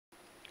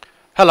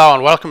Hello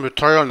and welcome to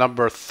tutorial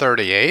number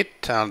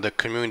 38 on the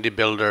Community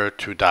Builder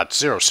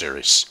 2.0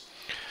 series.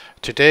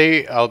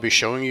 Today I'll be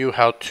showing you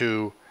how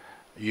to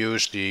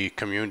use the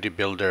Community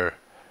Builder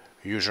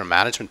user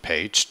management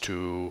page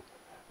to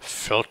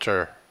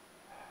filter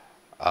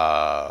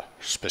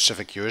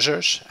specific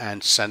users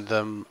and send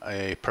them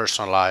a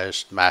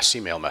personalized mass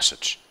email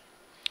message.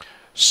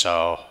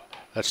 So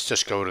let's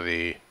just go to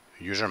the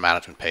user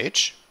management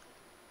page,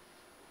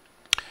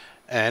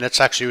 and let's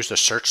actually use the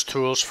search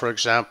tools, for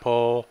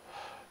example,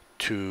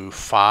 to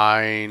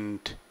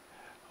find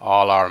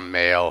all our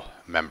male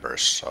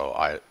members. So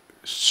I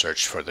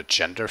search for the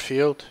gender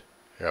field.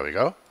 Here we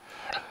go.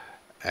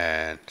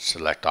 And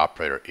select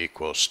operator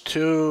equals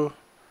 2.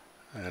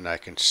 And I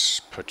can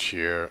put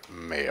here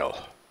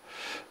male.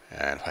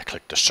 And if I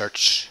click the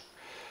search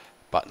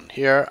button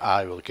here,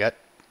 I will get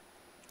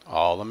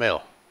all the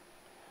male.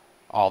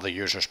 All the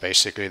users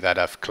basically that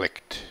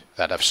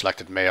have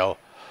selected male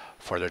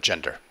for their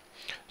gender.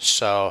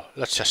 So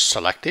let's just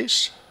select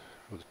these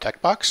with the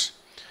text box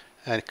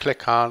and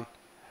click on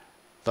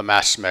the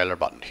mass mailer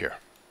button here.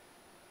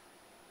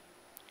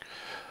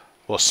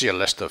 We'll see a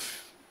list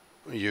of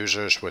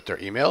users with their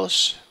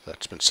emails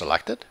that's been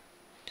selected.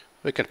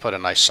 We can put a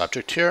nice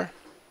subject here,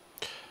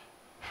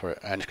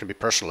 and it can be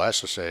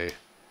personalized. Let's say,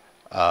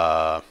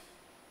 for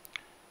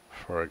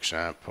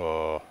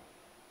example,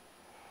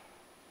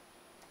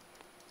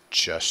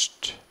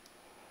 just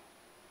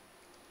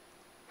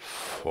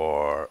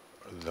for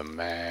the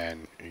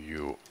man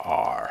you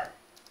are.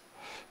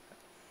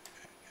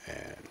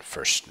 And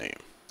first name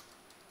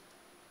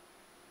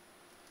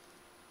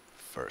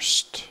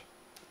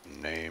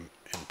in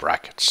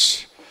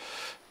brackets.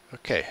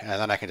 Okay, and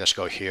then I can just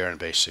go here and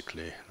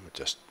basically let me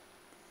just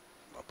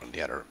open the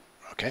editor.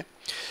 Okay,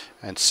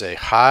 and say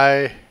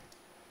hi,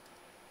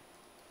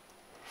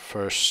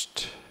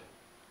 first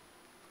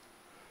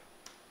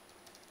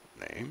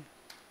name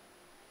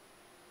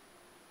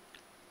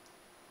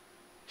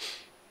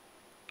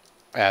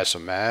as a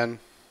man.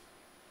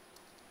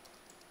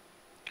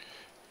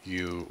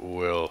 You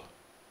will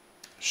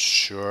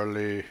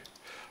surely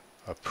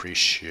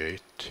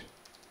appreciate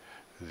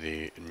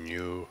the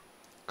new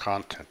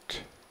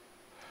content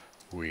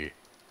we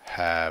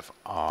have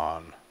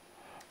on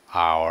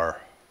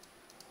our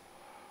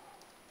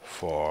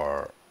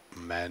For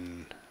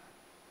Men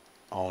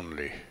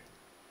Only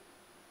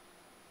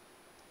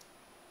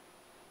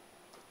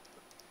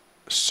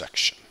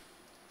section.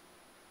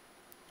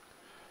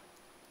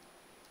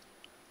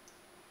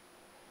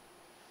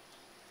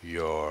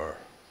 Your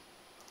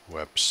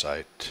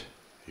website,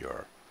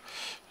 your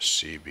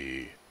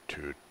CB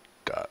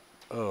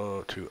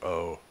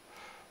 2.0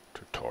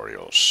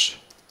 tutorials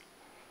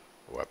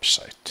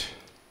website.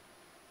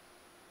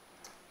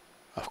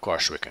 Of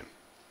course, we can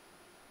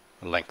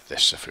link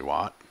this if we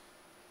want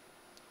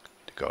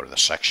to go to the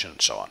section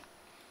and so on.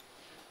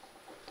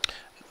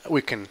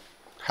 We can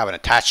have an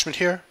attachment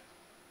here.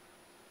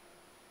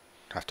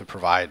 Have to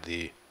provide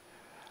the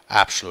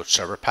absolute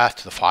server path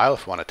to the file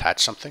if we want to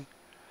attach something.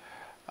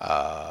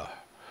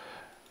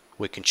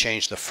 We can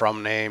change the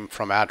from name,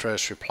 from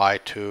address, reply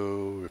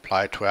to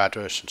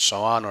address, and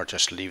so on, or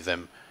just leave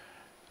them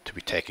to be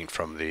taken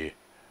from the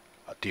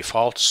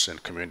defaults in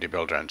Community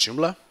Builder and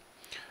Joomla.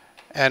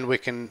 And we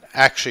can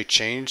actually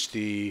change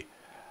the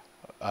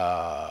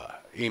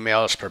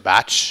emails per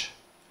batch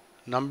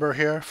number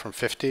here from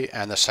 50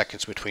 and the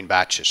seconds between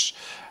batches.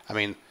 I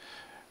mean,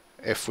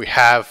 if we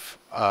have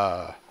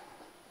an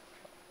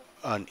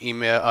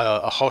email,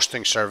 a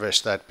hosting service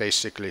that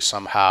basically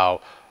somehow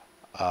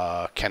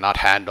cannot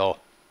handle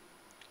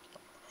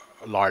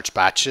large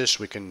batches,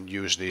 we can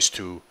use these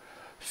two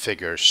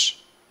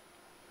figures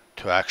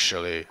to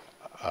actually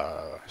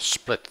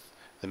split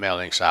the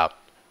mailings out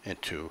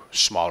into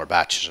smaller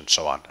batches and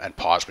so on, and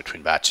pause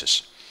between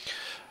batches.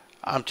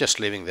 I'm just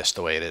leaving this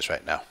the way it is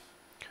right now,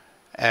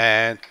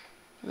 and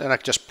then I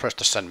can just press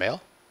the send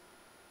mail.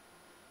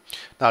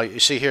 Now you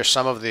see here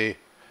some of the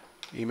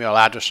email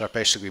addresses are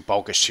basically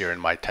bogus here in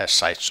my test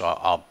site, so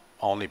I'll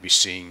only be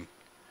seeing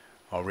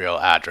a real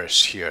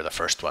address here, the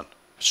first one,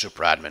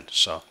 superadmin,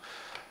 so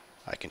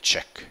I can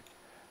check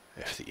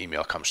if the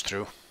email comes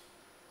through.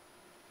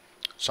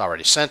 It's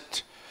already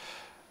sent.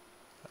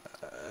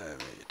 Let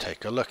me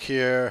take a look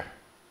here.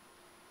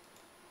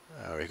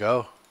 There we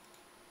go.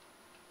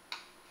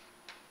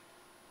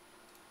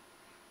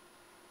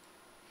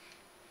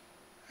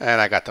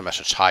 And I got the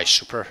message, hi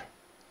super,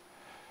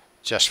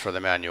 just for the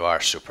man you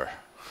are, super,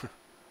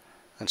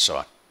 and so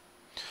on.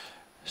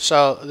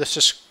 So this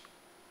is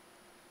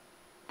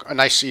a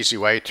nice easy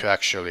way to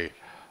actually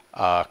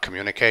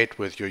communicate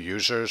with your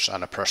users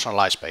on a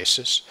personalized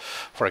basis.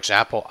 For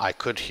example, I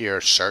could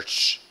here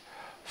search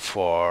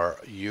for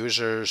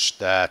users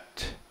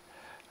that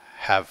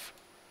have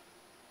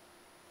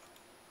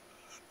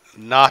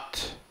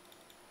not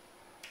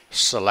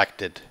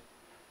selected,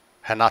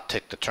 had not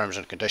ticked the terms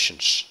and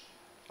conditions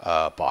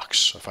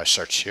box. If I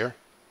search here,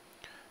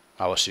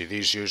 I will see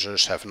these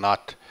users have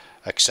not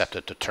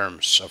accepted the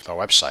terms of their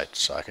website.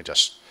 So I can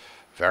just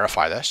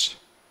verify this.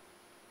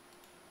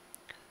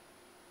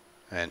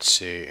 and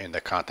see in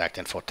the contact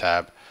info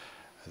tab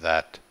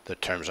that the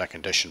terms and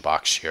condition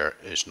box here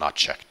is not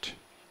checked.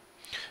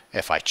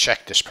 If I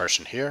check this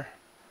person here,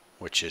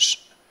 which is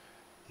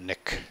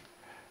Nick,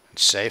 and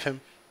save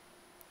him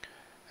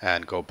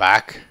and go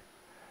back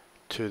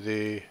to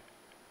the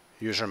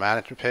user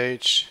management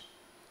page,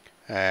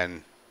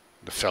 and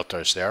the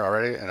filter is there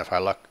already, and if I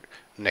look,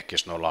 Nick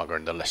is no longer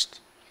in the list.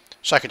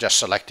 So I can just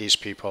select these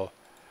people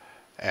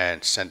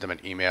and send them an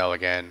email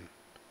again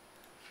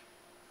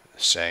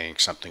saying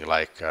something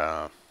like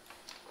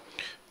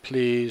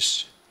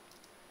please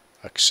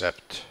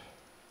accept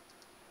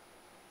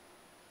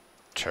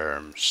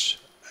terms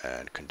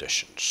and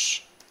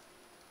conditions,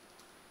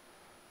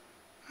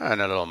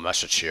 and a little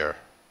message here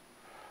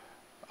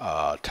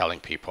telling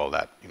people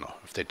that, you know,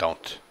 if they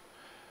don't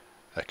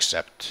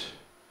accept,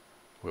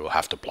 we will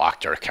have to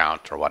block their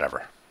account or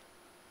whatever.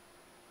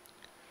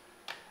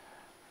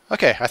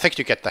 Okay, I think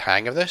you get the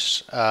hang of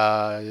this.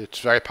 It's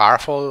very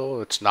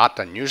powerful. It's not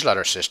a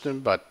newsletter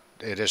system, but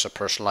it is a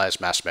personalized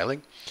mass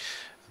mailing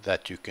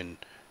that you can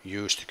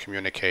use to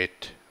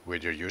communicate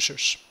with your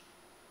users.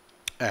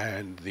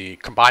 And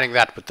combining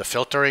that with the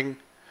filtering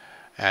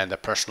and the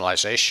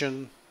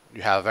personalization,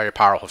 you have a very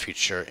powerful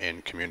feature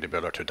in Community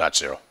Builder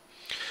 2.0.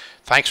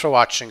 Thanks for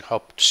watching.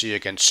 Hope to see you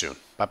again soon.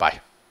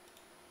 Bye-bye.